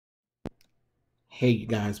Hey you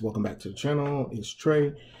guys, welcome back to the channel. It's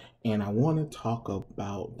Trey, and I want to talk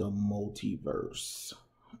about the multiverse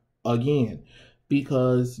again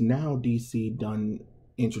because now DC done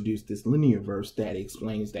introduced this Linearverse that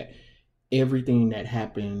explains that everything that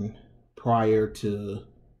happened prior to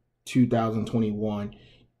 2021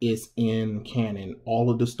 is in canon.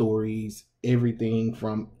 All of the stories, everything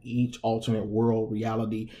from each alternate world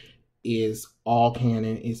reality is all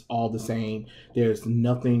canon. It's all the same. There's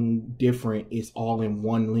nothing different. It's all in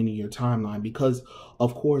one linear timeline because,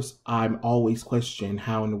 of course, I'm always questioned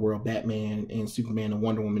how in the world Batman and Superman and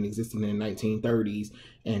Wonder Woman existed in the 1930s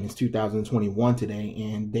and it's 2021 today,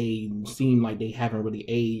 and they seem like they haven't really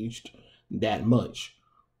aged that much.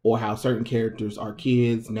 Or how certain characters are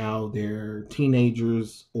kids, now they're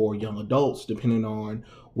teenagers or young adults, depending on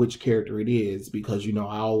which character it is. Because, you know,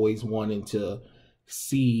 I always wanted to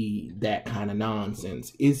see that kind of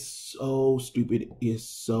nonsense. It's so stupid. It's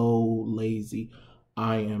so lazy.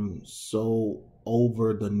 I am so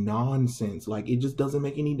over the nonsense. Like, it just doesn't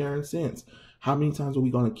make any darn sense. How many times are we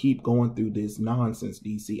going to keep going through this nonsense,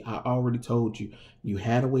 DC? I already told you, you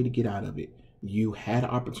had a way to get out of it. You had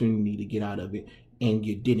an opportunity to get out of it, and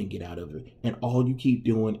you didn't get out of it. And all you keep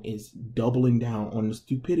doing is doubling down on the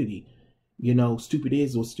stupidity. You know, stupid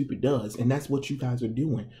is what stupid does. And that's what you guys are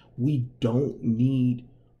doing. We don't need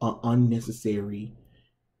an unnecessary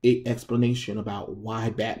explanation about why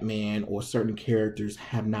Batman or certain characters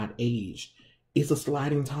have not aged. It's a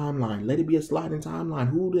sliding timeline. Let it be a sliding timeline.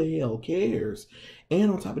 Who the hell cares? And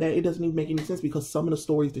on top of that, it doesn't even make any sense because some of the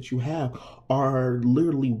stories that you have are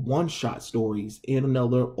literally one-shot stories in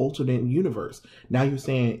another alternate universe. Now you're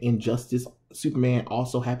saying Injustice Superman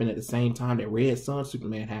also happened at the same time that Red Sun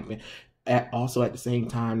Superman happened. Also at the same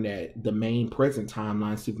time that the main present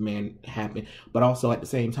timeline Superman happened, but also at the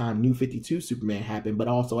same time New 52 Superman happened, but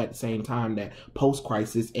also at the same time that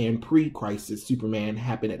post-crisis and pre-crisis Superman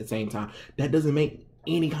happened at the same time. That doesn't make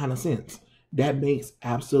any kind of sense. That makes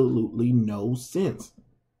absolutely no sense.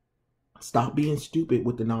 Stop being stupid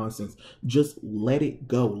with the nonsense. Just let it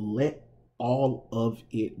go. Let all of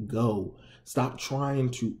it go. Stop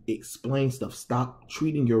trying to explain stuff. Stop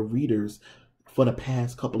treating your readers for the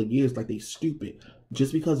past couple of years like they stupid.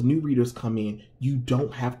 Just because new readers come in, you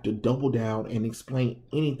don't have to double down and explain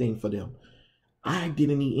anything for them. I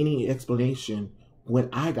didn't need any explanation when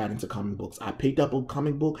I got into comic books. I picked up a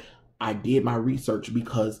comic book. I did my research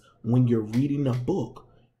because when you're reading a book,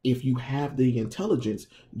 if you have the intelligence,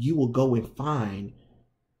 you will go and find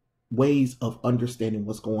ways of understanding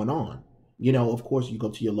what's going on. You know, of course, you go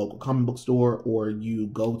to your local comic book store or you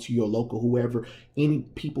go to your local whoever, any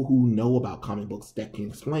people who know about comic books that can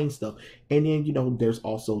explain stuff. And then, you know, there's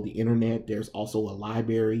also the internet. There's also a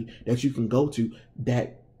library that you can go to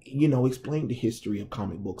that, you know, explain the history of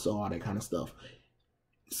comic books or all that kind of stuff.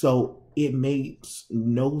 So it makes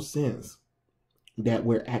no sense that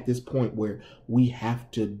we're at this point where we have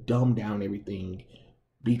to dumb down everything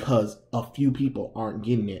because a few people aren't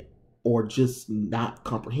getting it or just not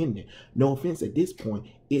comprehending it. No offense, at this point,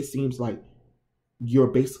 it seems like you're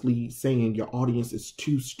basically saying your audience is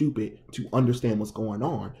too stupid to understand what's going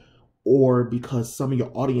on, or because some of your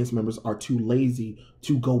audience members are too lazy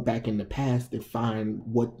to go back in the past and find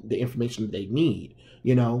what the information that they need.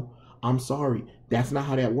 You know, I'm sorry, that's not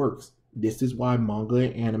how that works. This is why manga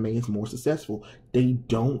and anime is more successful. They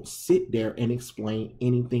don't sit there and explain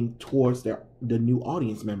anything towards the new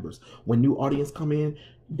audience members. When new audience come in,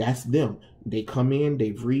 that's them. They come in,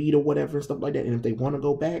 they read or whatever and stuff like that. And if they want to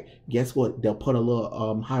go back, guess what? They'll put a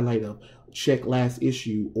little highlight of check last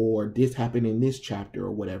issue or this happened in this chapter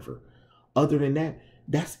or whatever. Other than that,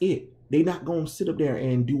 that's it. They're not going to sit up there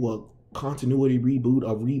and do a continuity reboot,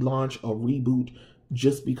 a relaunch, a reboot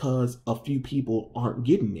just because a few people aren't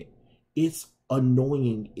getting it. It's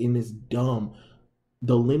annoying and it's dumb.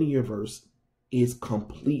 The Linearverse is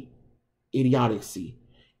complete idiocy.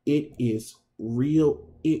 It is real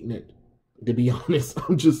ignorant, to be honest.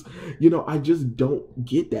 I'm just, you know, I just don't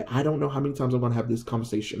get that. I don't know how many times I'm going to have this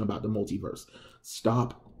conversation about the multiverse.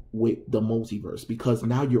 Stop with the multiverse, because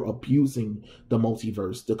now you're abusing the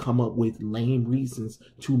multiverse to come up with lame reasons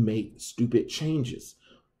to make stupid changes.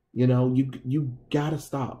 You know, you gotta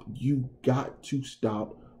stop. You got to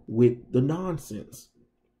stop with the nonsense.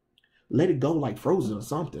 Let it go like Frozen or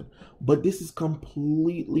something. But this is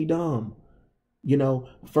completely dumb. You know,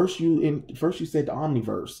 first you said the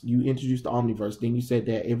Omniverse. You introduced the Omniverse. Then you said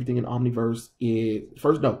that everything in Omniverse is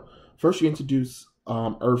first you introduced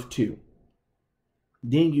Earth 2.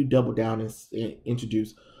 Then you double down and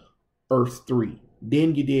introduce Earth 3.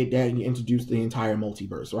 Then you did that and you introduced the entire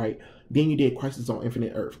multiverse, right? Then you did Crisis on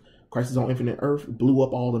Infinite Earth. Crisis on Infinite Earth blew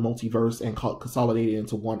up all the multiverse and consolidated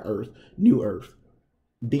into one Earth, New Earth.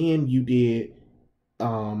 Then you did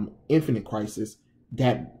Infinite Crisis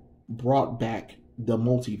that brought back the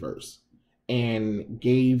multiverse and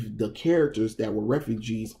gave the characters that were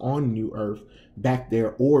refugees on New Earth back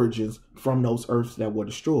their origins from those Earths that were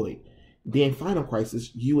destroyed. Then Final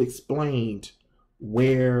Crisis, you made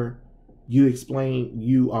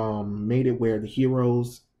it where the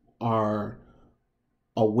heroes are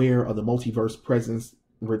aware of the multiverse presence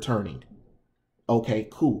returning. Okay,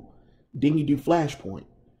 cool. Then you do Flashpoint.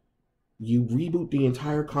 You reboot the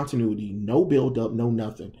entire continuity, no build up, no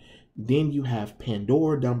nothing. Then you have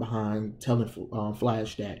Pandora down behind telling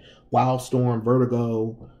Flash that Wildstorm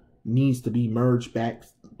Vertigo needs to be merged back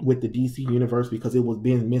with the DC universe because it was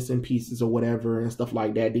been missing pieces or whatever and stuff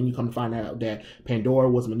like that. Then you come to find out that Pandora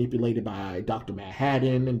was manipulated by Dr.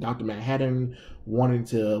 Manhattan, and Dr. Manhattan wanted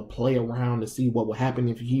to play around to see what would happen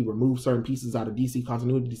if he removed certain pieces out of DC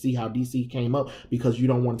continuity to see how DC came up, because you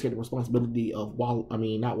don't want to take the responsibility of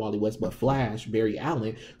not Wally West, but Flash, Barry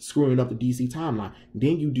Allen, screwing up the DC timeline.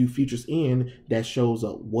 Then you do Futures End that shows a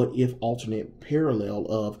what if alternate parallel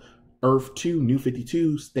of Earth 2, New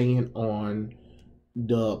 52 staying on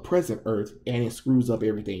the present Earth, and it screws up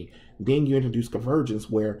everything. Then you introduce Convergence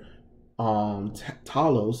where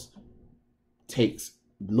Talos takes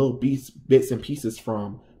little bits and pieces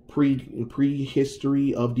from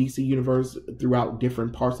prehistory of DC universe throughout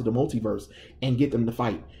different parts of the multiverse and get them to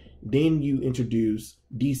fight. Then you introduce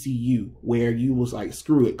DCU where you was like,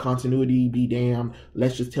 screw it, continuity be damned,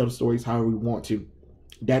 let's just tell the stories however we want to.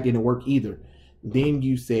 That didn't work either. Then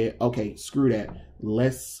you said, okay, screw that,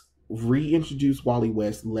 let's reintroduce Wally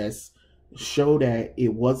West, let's show that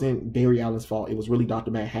it wasn't Barry Allen's fault, it was really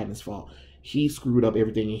Dr. Manhattan's fault. He screwed up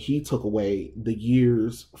everything and he took away the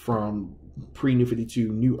years from pre-New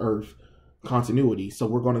 52 New Earth continuity. So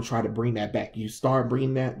we're going to try to bring that back. You start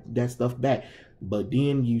bringing that stuff back, but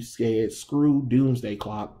then you said, screw Doomsday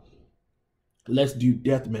Clock, let's do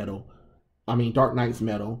Dark Knight's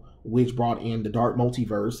Metal, which brought in the Dark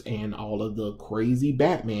Multiverse and all of the crazy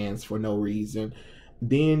Batmans for no reason.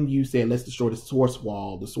 Then you said, let's destroy the Source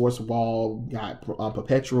Wall. The Source Wall got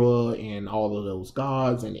Perpetua and all of those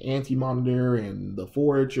gods and the Anti-Monitor and the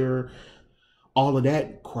Forager. All of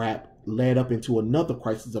that crap led up into another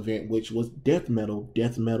Crisis event, which was Death Metal.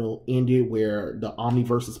 Death Metal ended where the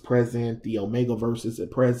Omniverse is present, the Omegaverse is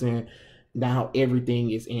present. Now everything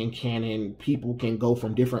is in canon. People can go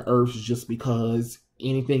from different Earths just because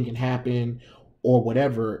anything can happen or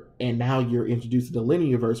whatever. And now you're introduced to the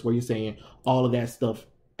Linearverse where you're saying all of that stuff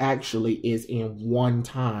actually is in one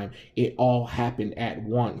time. It all happened at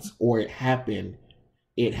once, or it happened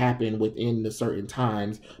within the certain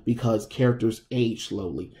times because characters age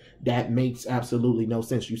slowly. That makes absolutely no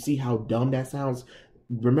sense. You see how dumb that sounds?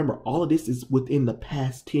 Remember, all of this is within the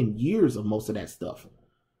past 10 years of most of that stuff.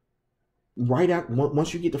 Right out,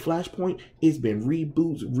 once you get to Flashpoint, it's been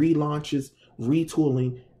reboots, relaunches,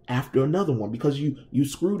 retooling after another one, because you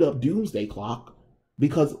screwed up Doomsday Clock,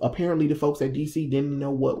 because apparently the folks at DC didn't know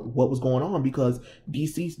what was going on, because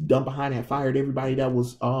DC's done behind had fired everybody that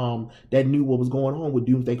was that knew what was going on with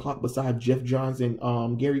Doomsday Clock besides Jeff Johns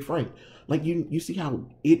and Gary Frank. Like, you see how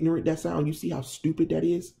ignorant that sounds? You see how stupid that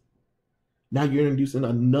is? Now you're introducing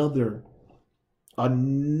another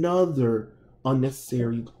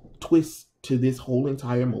unnecessary twist to this whole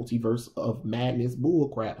entire multiverse of madness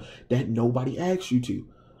bullcrap that nobody asked you to.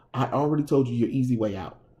 I already told you your easy way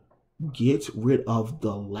out. Get rid of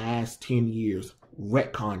the last 10 years.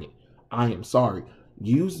 Retcon it. I am sorry.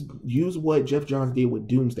 Use what Jeff Johns did with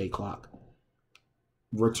Doomsday Clock.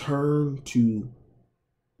 Return to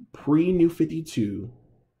pre-New 52,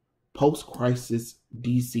 post-crisis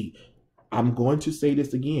DC. I'm going to say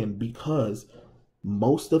this again because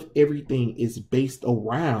most of everything is based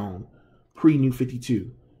around pre-New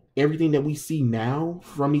 52. Everything that we see now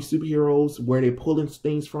from these superheroes, where they're pulling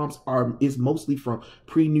things from, is mostly from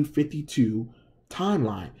pre-New 52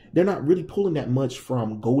 timeline. They're not really pulling that much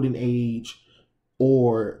from Golden Age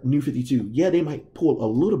or New 52. Yeah, they might pull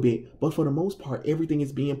a little bit, but for the most part, everything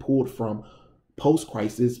is being pulled from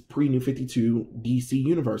post-crisis, pre-New 52 DC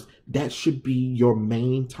universe. That should be your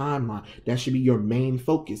main timeline. That should be your main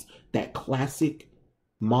focus. That classic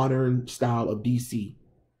modern style of DC.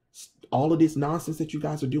 All of this nonsense that you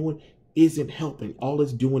guys are doing isn't helping. All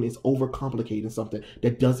it's doing is overcomplicating something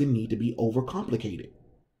that doesn't need to be overcomplicated.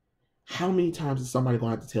 How many times is somebody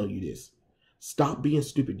going to have to tell you this? Stop being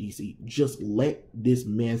stupid, DC. Just let this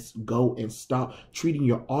mess go and stop treating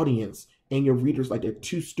your audience and your readers like they're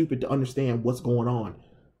too stupid to understand what's going on.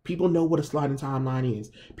 People know what a sliding timeline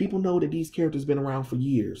is. People know that these characters have been around for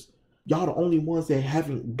years. Y'all the only ones that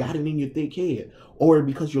haven't got it in your thick head. Or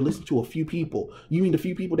because you're listening to a few people. You mean the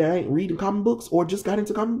few people that ain't reading comic books or just got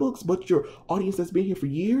into comic books, but your audience that's been here for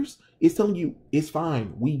years is telling you it's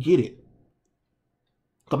fine. We get it.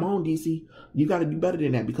 Come on, DC. You got to do better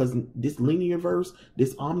than that, because this Linearverse,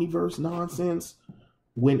 this Omniverse nonsense,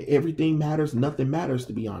 when everything matters, nothing matters,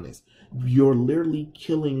 to be honest. You're literally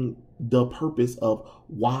killing the purpose of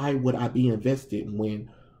why would I be invested when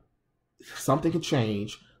something can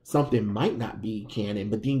change, something might not be canon,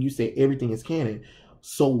 but then you say everything is canon.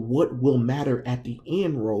 So what will matter at the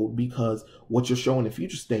end road? Because what you're showing in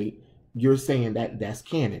future state, you're saying that that's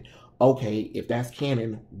canon. Okay, if that's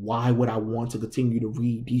canon, why would I want to continue to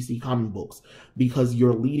read DC comic books? Because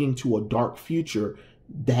you're leading to a dark future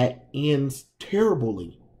that ends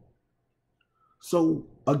terribly. So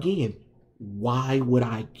again, why would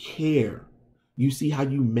I care? You see how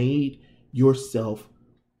you made yourself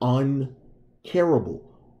uncareable.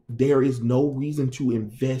 There is no reason to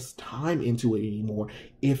invest time into it anymore.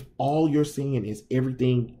 If all you're saying is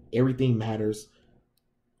everything matters,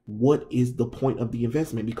 what is the point of the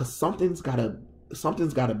investment? Because something's gotta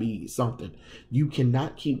be something. You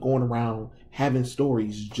cannot keep going around having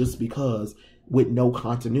stories just because with no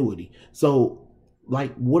continuity. So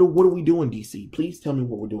like, what are we doing, DC? Please tell me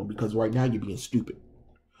what we're doing, because right now you're being stupid.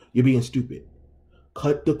 You're being stupid.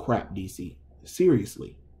 Cut the crap, DC.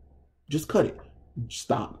 Seriously. Just cut it.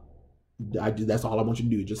 Stop. That's all I want you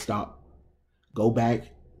to do. Just stop. Go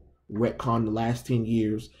back, retcon the last 10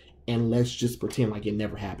 years, and let's just pretend like it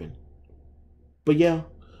never happened. But yeah,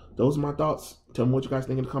 those are my thoughts. Tell me what you guys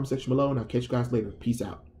think in the comment section below, and I'll catch you guys later. Peace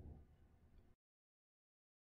out.